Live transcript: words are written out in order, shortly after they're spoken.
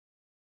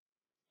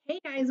Hey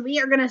guys, we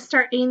are going to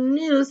start a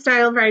new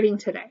style of writing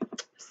today.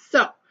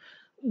 So,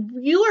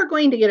 you are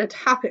going to get a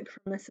topic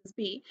from Mrs.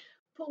 B,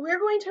 but we're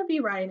going to be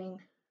writing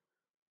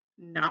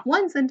not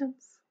one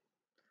sentence,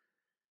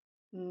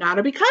 not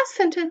a because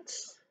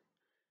sentence.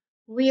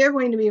 We are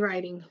going to be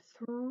writing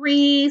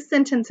 3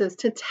 sentences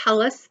to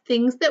tell us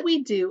things that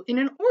we do in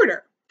an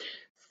order.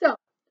 So,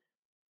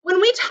 when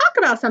we talk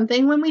about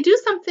something, when we do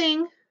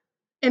something,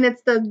 and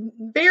it's the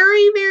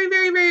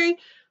very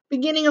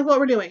beginning of what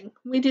we're doing,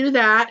 we do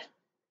that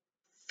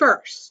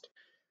first.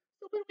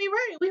 So when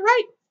we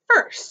write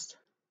first.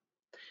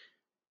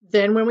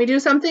 Then when we do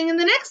something in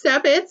the next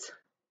step, it's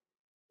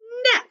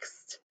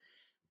next.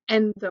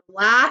 And the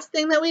last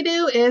thing that we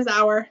do is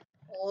our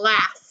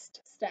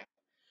last step.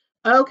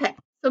 Okay,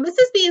 so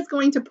Mrs. B is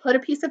going to put a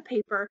piece of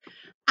paper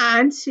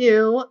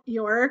onto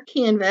your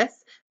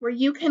canvas where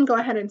you can go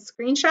ahead and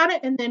screenshot it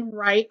and then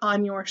write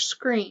on your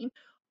screen.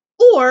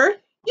 Or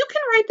you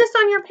can write this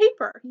on your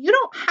paper. You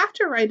don't have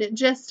to write it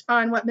just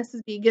on what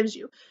Mrs. B gives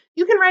you.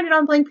 You can write it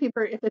on blank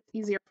paper if it's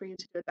easier for you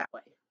to do it that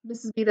way.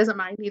 Mrs. B doesn't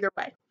mind either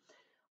way.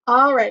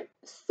 All right,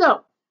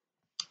 so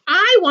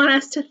I want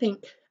us to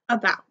think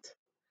about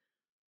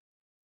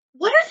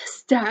what are the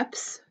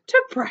steps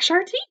to brush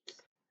our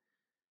teeth?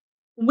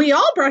 We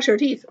all brush our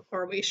teeth,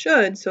 or we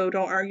should, so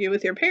don't argue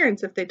with your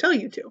parents if they tell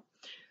you to.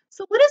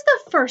 So what is the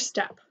first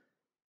step?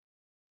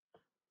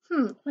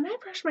 When I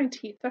brush my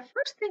teeth, the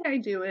first thing I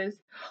do is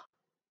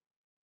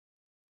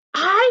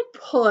I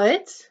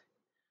put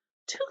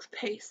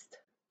toothpaste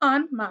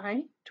on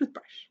my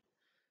toothbrush.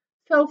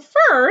 So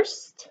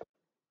first,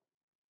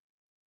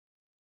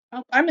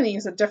 I'm going to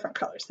use a different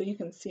color so you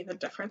can see the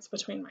difference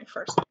between my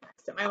first,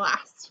 next, and my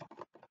last.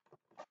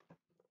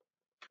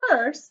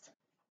 First,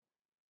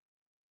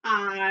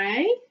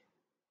 I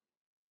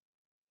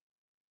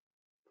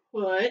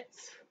put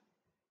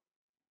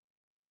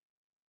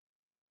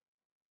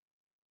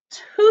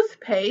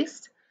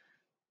toothpaste.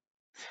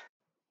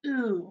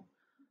 Ooh.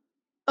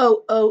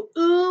 Oh, oh,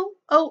 ooh.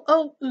 Oh,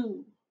 oh,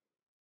 ooh.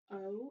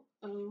 Oh,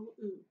 oh,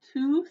 ooh.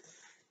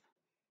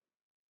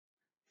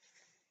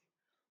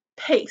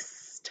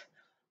 Toothpaste.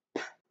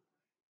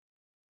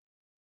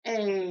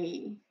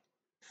 A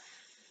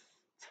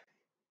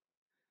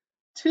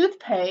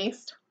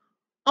toothpaste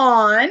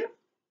on,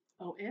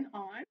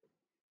 on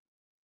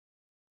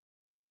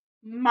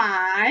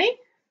my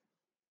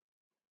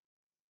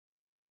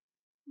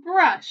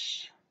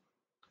brush.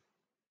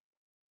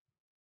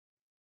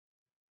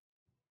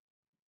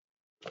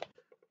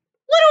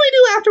 What do we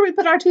do after we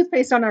put our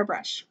toothpaste on our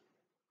brush?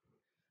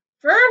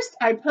 First,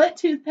 I put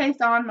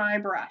toothpaste on my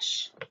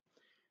brush.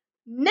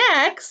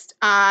 Next,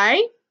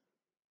 I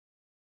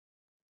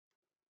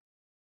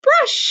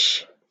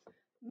brush.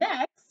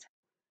 Next,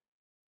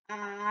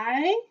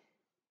 I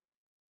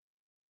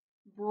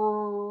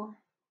brush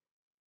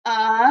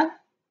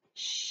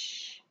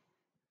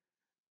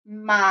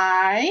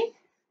my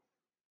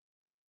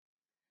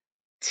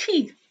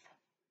teeth.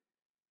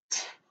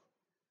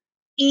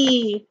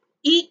 E,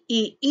 E,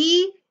 E,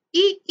 E,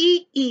 E,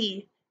 E,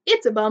 E.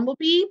 It's a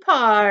bumblebee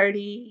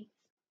party.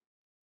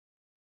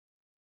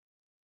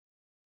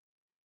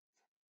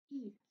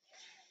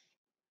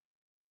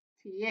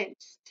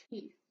 TH,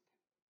 teeth.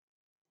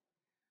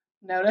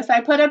 Notice I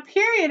put a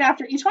period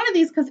after each one of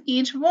these because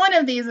each one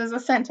of these is a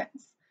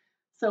sentence.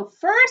 So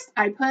first,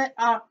 I put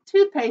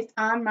toothpaste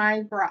on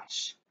my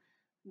brush.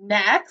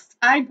 Next,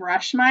 I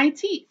brush my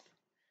teeth.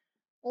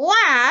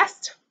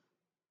 Last,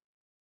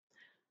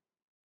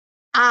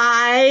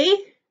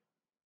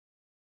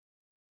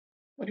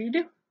 what do you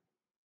do?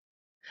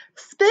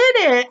 Spit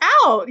it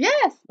out.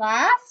 Yes,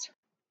 last,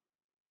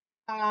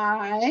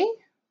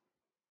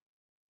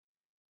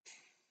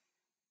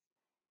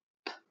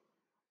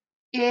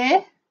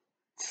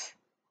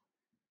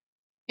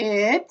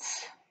 it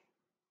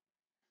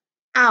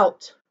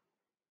out.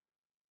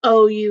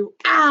 O-U,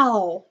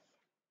 ow.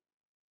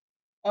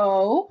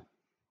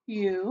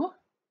 O-U-T,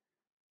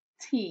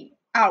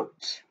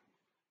 out.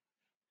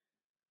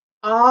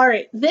 All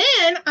right,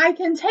 then I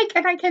can take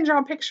and I can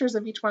draw pictures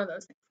of each one of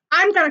those things.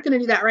 I'm not going to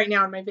do that right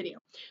now in my video,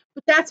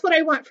 but that's what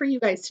I want for you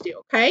guys to do,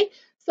 okay?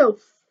 So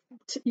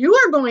your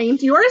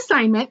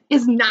assignment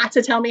is not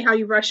to tell me how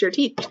you brush your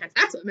teeth because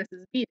that's what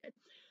Mrs. B did.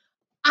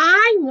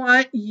 I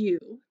want you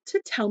to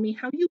tell me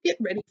how you get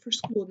ready for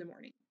school in the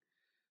morning.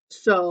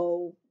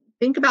 So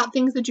think about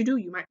things that you do.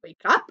 You might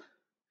wake up,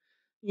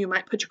 you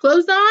might put your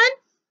clothes on,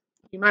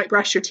 you might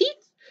brush your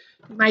teeth,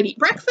 you might eat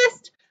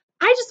breakfast.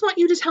 I just want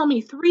you to tell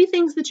me 3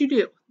 things that you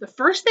do. The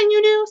first thing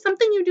you do,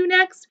 something you do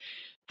next,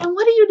 and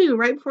what do you do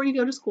right before you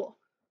go to school?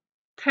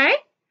 Okay?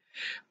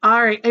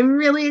 All right, I'm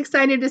really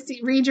excited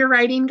to read your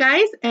writing,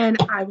 guys, and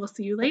I will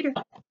see you later.